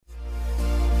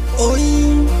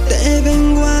Hoy te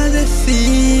vengo a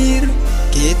decir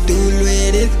que tú lo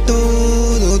eres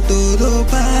todo, todo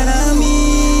para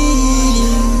mí.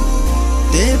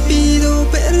 Te pido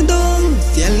perdón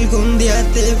si algún día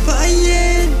te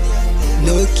fallé.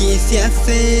 No quise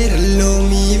hacerlo,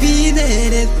 mi vida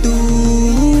eres tú.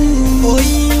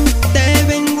 Hoy te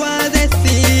vengo a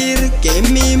decir que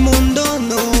mi mundo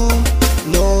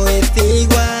no es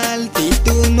igual si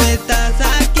tú no estás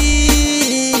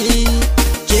aquí.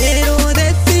 Quiero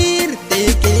decirte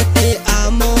que te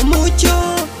amo mucho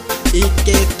y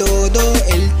que todo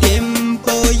el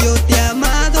tiempo yo te he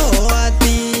amado a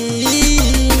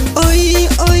ti.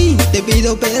 Hoy te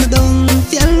pido perdón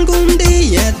si algún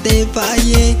día te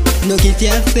fallé. No quise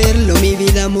hacerlo, mi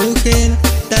vida mujer,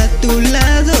 está a tu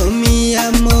lado mi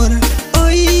amor.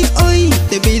 Hoy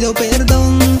te pido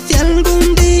perdón si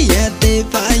algún día te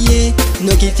fallé.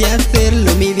 No quise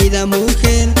hacerlo, mi vida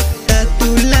mujer, está a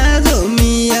tu lado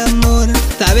mi amor.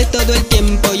 Sabes, todo el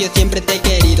tiempo yo siempre te he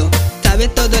querido.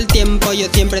 Sabes, todo el tiempo yo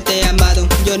siempre te he amado.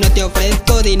 Yo no te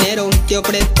ofrezco dinero, te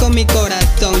ofrezco mi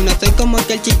corazón. No soy como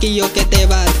aquel chiquillo que te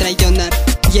va a traicionar.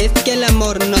 Y es que el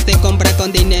amor no se compra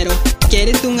con dinero.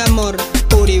 ¿Quieres un amor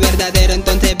puro y verdadero?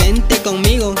 Entonces vente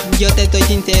conmigo, yo te soy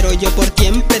sincero, yo por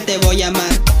siempre te voy a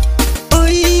amar.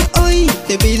 Hoy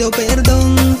te pido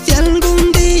perdón si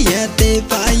algún día te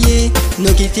fallé.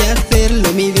 No quise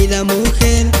hacerlo, mi vida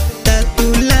mujer, está a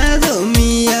tu lado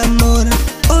mi amor.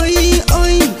 Hoy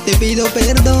te pido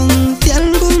perdón si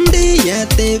algún día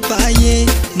te fallé.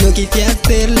 No quise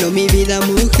hacerlo, mi vida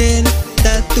mujer,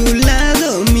 está a tu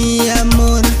lado mi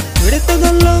amor. Tú eres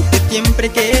todo lo que siempre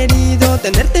he querido,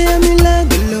 tenerte a mi lado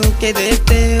es lo que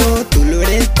deseo. Tú lo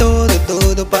eres todo,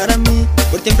 todo para mí,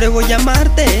 por siempre voy a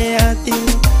amarte a ti.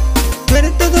 Tú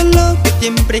eres todo lo que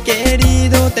siempre he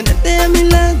querido, tenerte a mi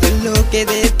lado es lo que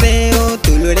deseo.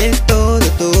 Tú lo eres todo,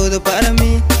 todo para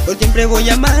mí, por siempre voy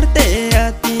a amarte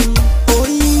a ti.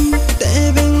 Hoy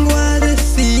te vengo a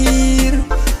decir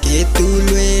que tú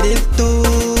lo eres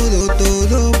todo,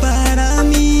 todo para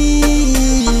mí.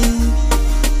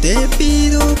 Te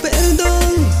pido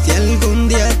perdón si algún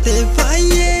día te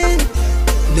fallé.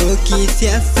 No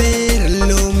quise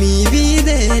hacerlo, mi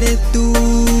vida eres tú.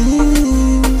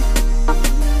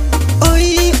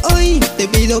 Hoy te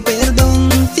pido perdón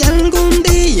si algún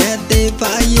día te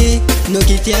fallé. No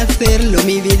quise hacerlo,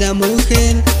 mi vida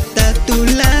mujer, está a tu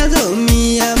lado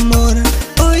mi amor.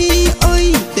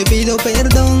 Hoy te pido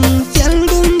perdón si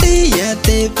algún día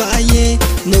te fallé.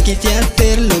 No quise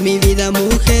hacerlo,